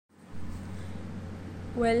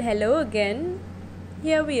Well, hello again.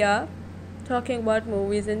 Here we are talking about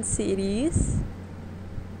movies and series.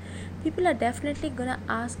 People are definitely gonna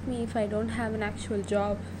ask me if I don't have an actual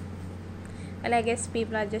job. Well, I guess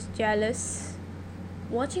people are just jealous.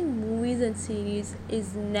 Watching movies and series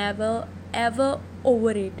is never ever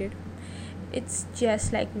overrated. It's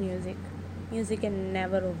just like music. Music is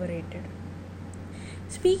never overrated.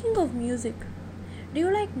 Speaking of music, do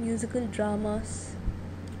you like musical dramas?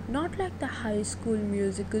 Not like the High School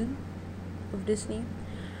Musical of Disney.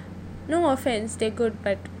 No offense, they're good,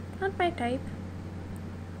 but not my type.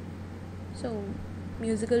 So,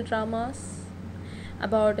 musical dramas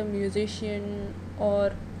about a musician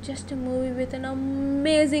or just a movie with an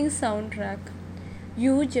amazing soundtrack.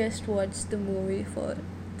 You just watch the movie for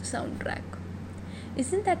the soundtrack.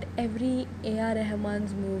 Isn't that every A.R.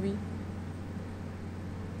 Rahman's movie?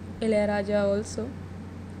 Ilayaraja also.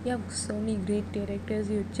 You have so many great directors.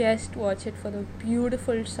 You just watch it for the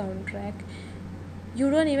beautiful soundtrack. You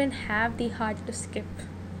don't even have the heart to skip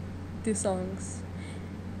the songs.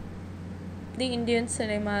 The Indian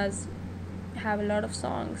cinemas have a lot of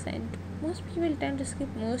songs, and most people tend to skip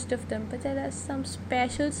most of them, but there are some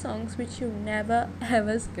special songs which you never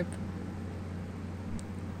ever skip.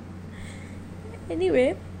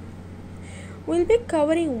 Anyway, we'll be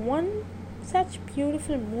covering one such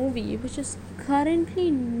beautiful movie which is currently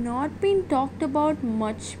not being talked about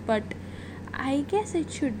much, but I guess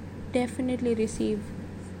it should definitely receive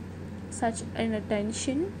such an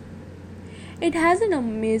attention. It has an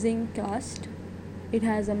amazing cast. It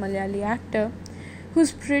has a Malayali actor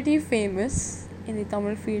who's pretty famous in the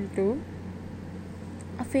Tamil field too,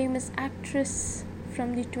 a famous actress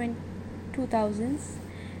from the 2000s,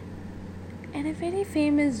 and a very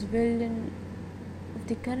famous villain of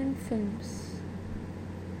the current films.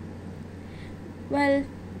 Well,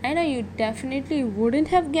 I know you definitely wouldn't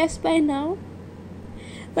have guessed by now,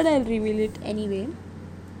 but I'll reveal it anyway.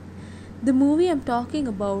 The movie I'm talking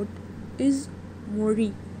about is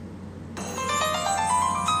Mozhi.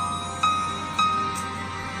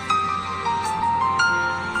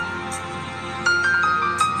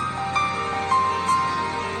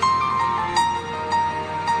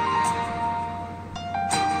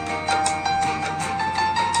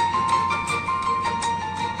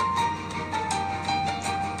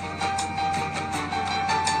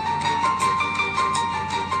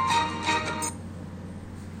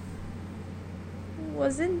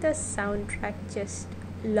 Wasn't the soundtrack just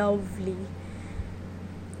lovely?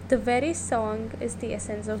 The very song is the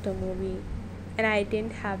essence of the movie, and I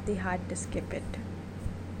didn't have the heart to skip it.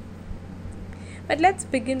 But let's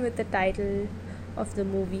begin with the title of the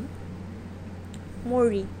movie,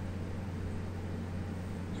 Mori.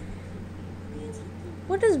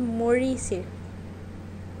 What does Mori say?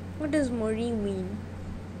 What does Mori mean?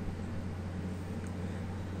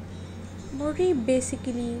 Mori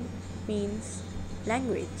basically means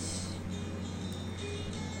language.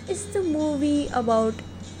 Is the movie about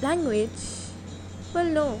language? Well,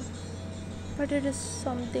 no, but it is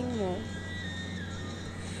something more.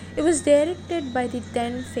 It was directed by the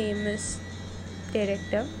then famous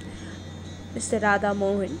director, Mr. Radha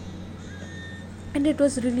Mohan, and it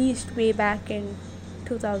was released way back in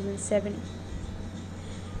 2007.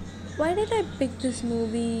 Why did I pick this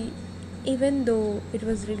movie even though it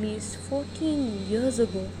was released 14 years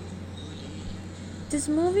ago? This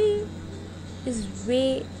movie is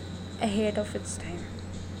way ahead of its time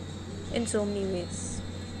in so many ways,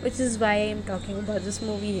 which is why I'm talking about this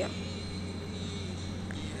movie here.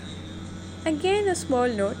 Again, a small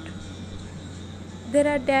note, there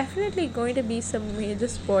are definitely going to be some major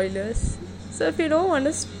spoilers, so if you don't want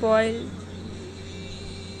to spoil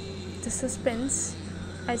the suspense,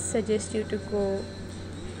 I suggest you to go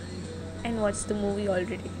and watch the movie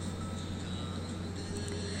already.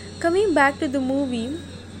 Coming back to the movie,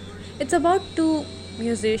 it's about two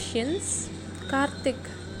musicians, Karthik,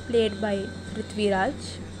 played by Prithviraj,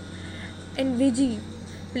 and Vijay,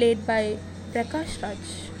 played by Prakash Raj.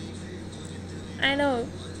 I know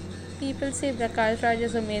people say Prakash Raj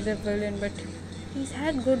is a major villain, but he's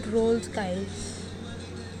had good roles, guys.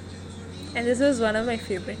 And this was one of my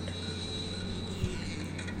favorite.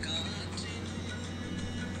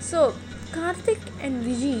 So, Karthik and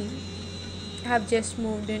Vijay have just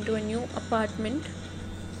moved into a new apartment,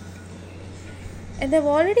 and they've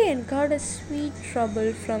already encountered sweet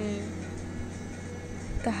trouble from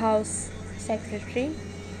the house secretary.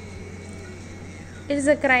 It is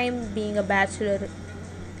a crime being a bachelor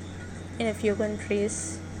in a few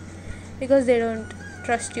countries because they don't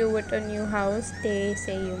trust you with a new house. They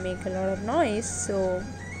say you make a lot of noise, so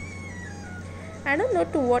I don't know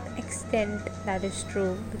to what extent that is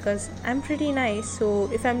true because I'm pretty nice. So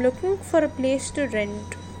if I'm looking for a place to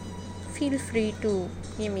rent, feel free to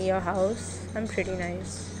give me your house. I'm pretty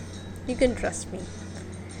nice. You can trust me.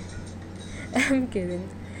 I'm kidding.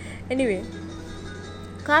 Anyway,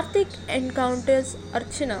 Karthik encounters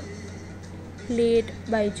Archana, played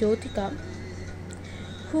by Jyotika,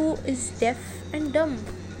 who is deaf and dumb.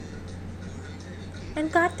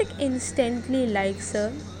 And Karthik instantly likes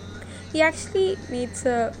her. He actually meets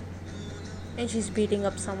her and she's beating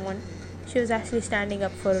up someone. She was actually standing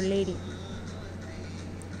up for a lady.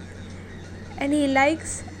 And he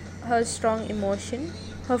likes her strong emotion,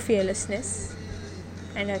 her fearlessness,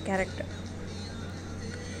 and her character.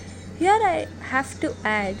 Here I have to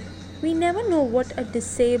add, we never know what a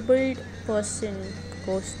disabled person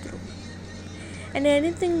goes through, and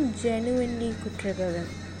anything genuinely could trigger them.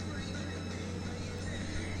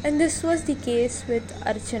 And this was the case with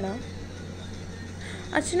Archana.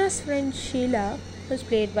 Archana's friend Sheila, who's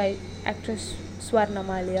played by actress Swarna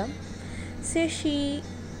Malia, says she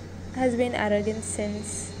has been arrogant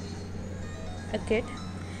since a kid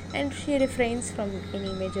and she refrains from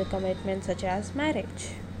any major commitment such as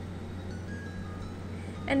marriage.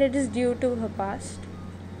 And it is due to her past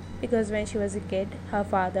because when she was a kid, her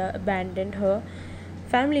father abandoned her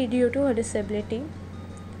family due to her disability,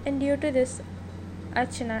 and due to this,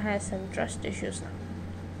 Archana has some trust issues now.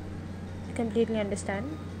 I completely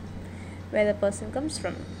understand where the person comes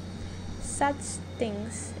from. Such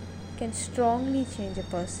things can strongly change a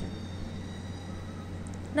person.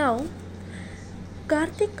 Now,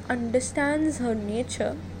 Karthik understands her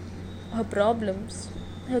nature, her problems,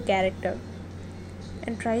 her character,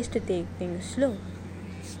 and tries to take things slow.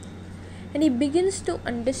 And he begins to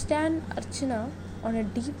understand Archana on a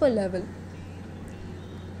deeper level.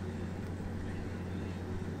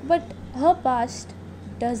 But her past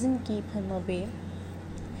doesn't keep him away.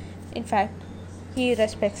 In fact, he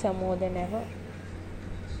respects her more than ever.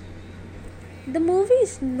 The movie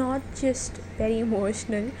is not just very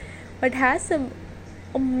emotional, but has some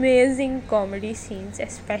amazing comedy scenes,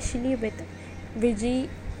 especially with Vijay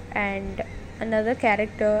and another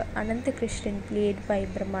character, Ananthakrishnan, played by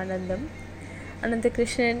Brahmanandam.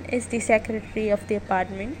 Ananthakrishnan is the secretary of the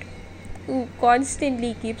apartment who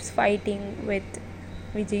constantly keeps fighting with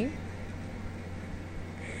Vijay.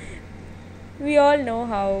 We all know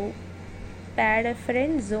how bad a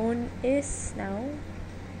friend zone is now.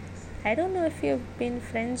 I don't know if you've been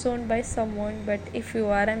friend zoned by someone, but if you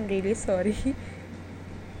are, I'm really sorry.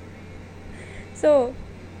 So,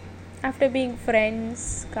 after being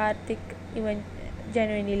friends, Karthik even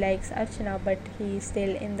genuinely likes Archana, but he is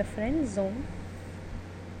still in the friend zone.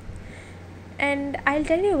 And I'll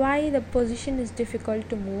tell you why the position is difficult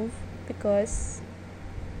to move, because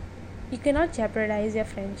you cannot jeopardize your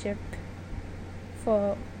friendship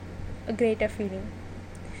for a greater feeling,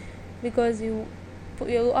 because you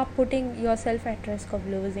are putting yourself at risk of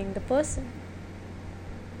losing the person.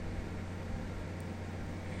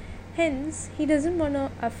 Hence, he doesn't want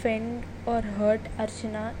to offend or hurt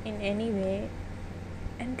Archana in any way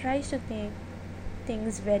and tries to take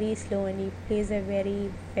things very slow, and he plays a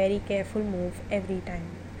very, very careful move every time.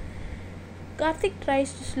 Karthik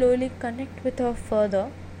tries to slowly connect with her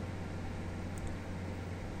further.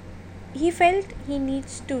 He felt he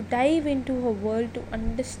needs to dive into her world to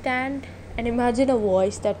understand and imagine a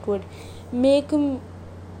voice that would make him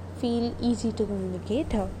feel easy to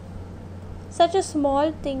communicate her. Such a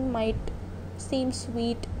small thing might seem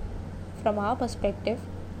sweet from our perspective.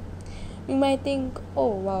 We might think, oh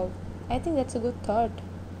wow, I think that's a good thought.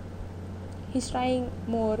 He's trying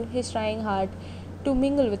hard to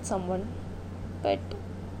mingle with someone. But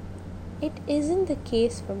it isn't the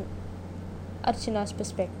case from Archana's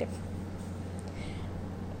perspective.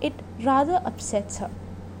 It rather upsets her.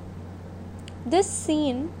 This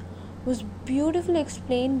scene was beautifully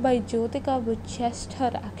explained by Jyotika with just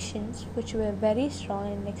her actions, which were very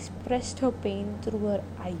strong and expressed her pain through her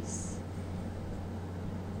eyes.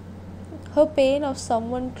 Her pain of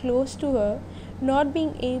someone close to her not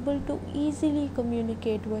being able to easily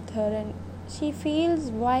communicate with her, and she feels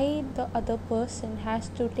why the other person has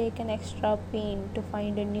to take an extra pain to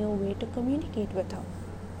find a new way to communicate with her.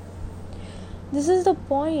 This is the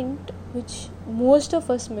point which most of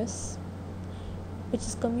us miss, which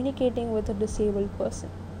is communicating with a disabled person.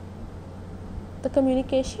 The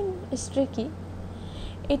communication is tricky.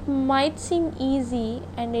 It might seem easy,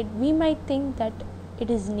 and we might think that it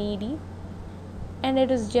is needy, and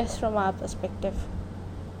it is just from our perspective.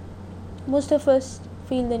 Most of us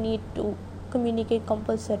feel the need to communicate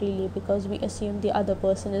compulsorily because we assume the other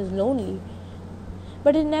person is lonely.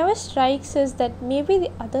 But it never strikes us that maybe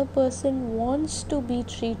the other person wants to be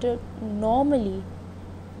treated normally,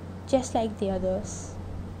 just like the others,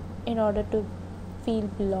 in order to feel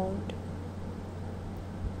belonged.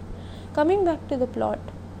 Coming back to the plot,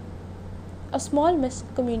 a small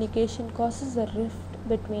miscommunication causes a rift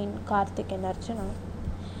between Karthik and Archana,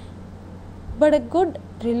 but a good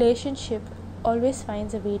relationship always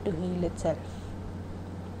finds a way to heal itself.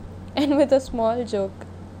 And with a small joke,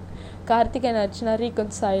 Karthik and Archana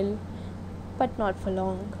reconcile, but not for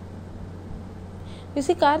long. You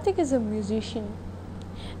see, Karthik is a musician,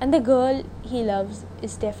 and the girl he loves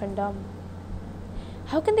is deaf and dumb.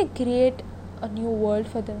 How can they create a new world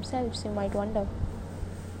for themselves, you might wonder.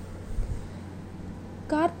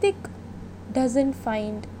 Karthik doesn't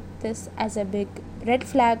find this as a big red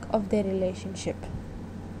flag of their relationship.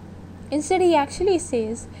 Instead, he actually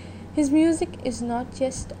says his music is not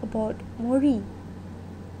just about Mozhi.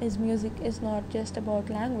 His music is not just about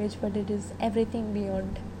language, but it is everything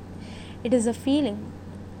beyond. It is a feeling.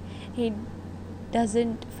 He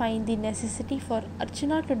doesn't find the necessity for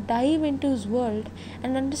Archana to dive into his world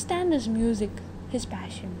and understand his music, his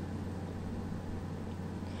passion.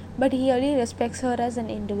 But he really respects her as an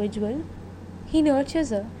individual. He nurtures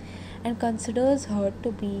her and considers her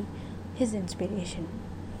to be his inspiration.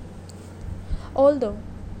 Although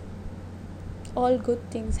all good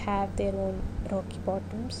things have their own rocky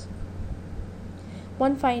bottoms,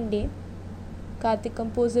 one fine day, Karthik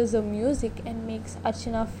composes the music and makes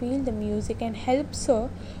Archana feel the music and helps her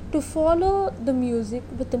to follow the music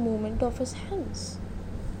with the movement of his hands.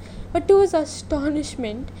 But to his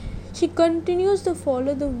astonishment, she continues to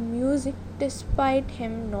follow the music despite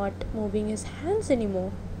him not moving his hands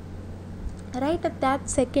anymore. Right at that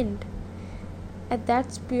second, at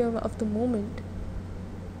that spur of the moment,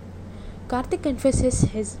 Karthik confesses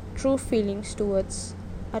his true feelings towards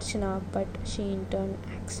Archana, but she in turn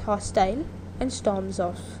acts hostile and storms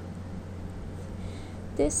off.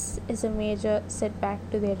 This is a major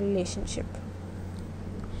setback to their relationship.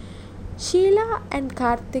 Sheila and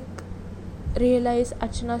Karthik realize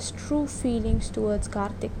Archana's true feelings towards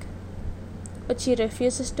Karthik, but she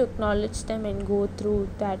refuses to acknowledge them and go through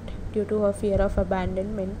that due to her fear of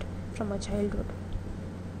abandonment from her childhood.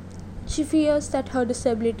 She fears that her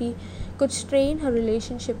disability could strain her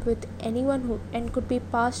relationship with anyone who and could be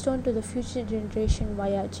passed on to the future generation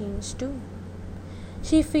via genes too.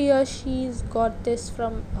 She fears she's got this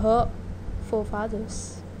from her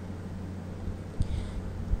forefathers.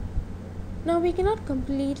 Now we cannot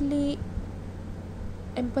completely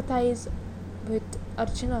empathize with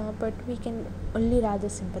Archana, but we can only rather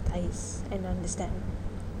sympathize and understand.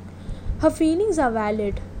 Her feelings are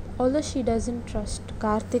valid, although she doesn't trust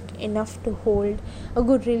Karthik enough to hold a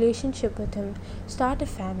good relationship with him, start a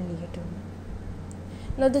family or two.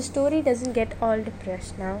 Now the story doesn't get all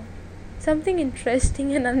depressed now. Something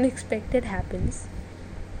interesting and unexpected happens.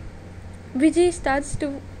 Vijay starts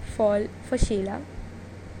to fall for Sheila,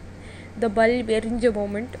 the bulb arranger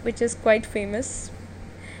moment, which is quite famous,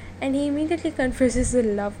 and he immediately confesses his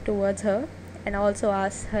love towards her and also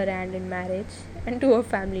asks her hand in marriage and to her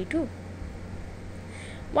family too.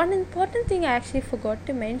 One important thing I actually forgot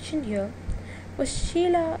to mention here was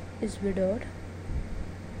Sheila is widowed,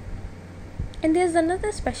 and there's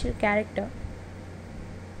another special character.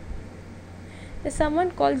 There's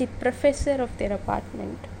someone called the professor of their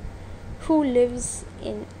apartment who lives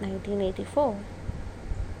in 1984.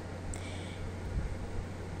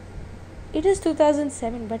 It is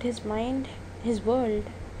 2007, but his world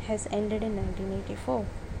has ended in 1984.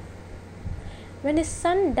 When his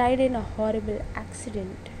son died in a horrible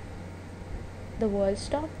accident, the world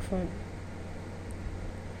stopped for him.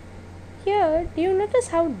 Here, do you notice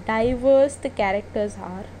how diverse the characters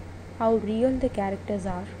are? How real the characters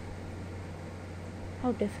are?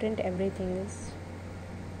 How different everything is.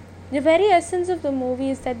 The very essence of the movie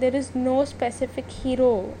is that there is no specific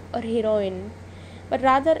hero or heroine, but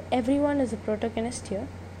rather everyone is a protagonist here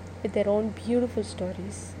with their own beautiful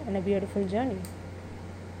stories and a beautiful journey.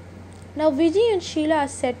 Now Vijay and Sheila are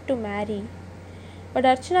set to marry, but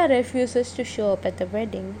Archana refuses to show up at the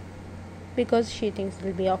wedding because she thinks it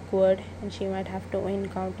will be awkward and she might have to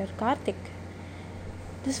encounter Karthik.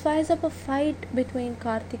 This fires up a fight between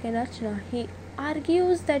Karthik and Archana. He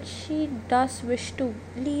argues that she does wish to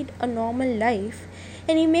lead a normal life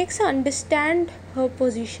and he makes her understand her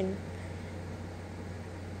position.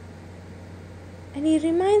 And he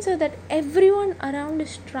reminds her that everyone around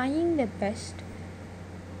is trying their best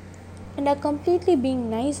and are completely being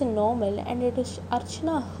nice and normal, and it is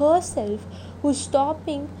Archana herself who's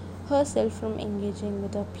stopping herself from engaging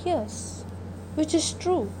with her peers, which is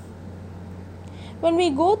true. When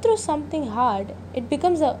we go through something hard, it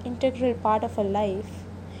becomes an integral part of our life.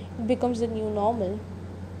 It becomes the new normal.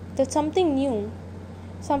 That something new,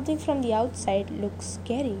 something from the outside looks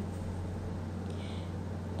scary.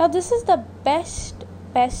 Now, this is the best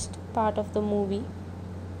part of the movie.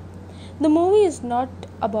 The movie is not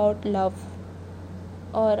about love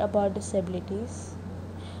or about disabilities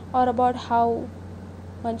or about how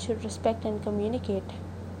one should respect and communicate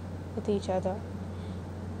with each other,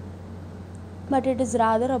 but it is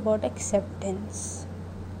rather about acceptance.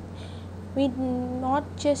 We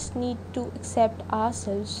not just need to accept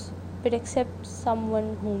ourselves, but accept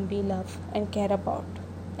someone whom we love and care about,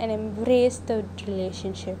 and embrace the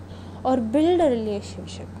relationship or build a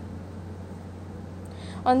relationship.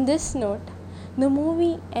 On this note, the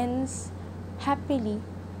movie ends happily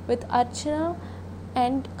with Archana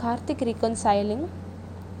and Karthik reconciling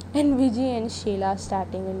and Vijay and Sheila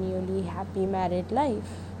starting a newly happy married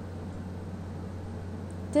life.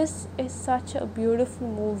 This is such a beautiful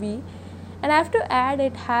movie, and I have to add,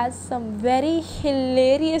 it has some very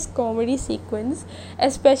hilarious comedy sequence,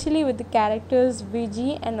 especially with the characters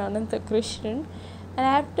Vijay and Anantha Krishnan. And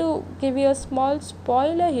I have to give you a small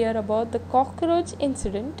spoiler here about the cockroach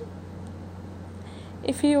incident.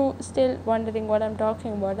 If you still wondering what I'm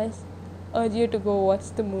talking about, I urge you to go watch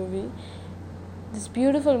the movie, this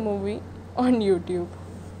beautiful movie, on YouTube.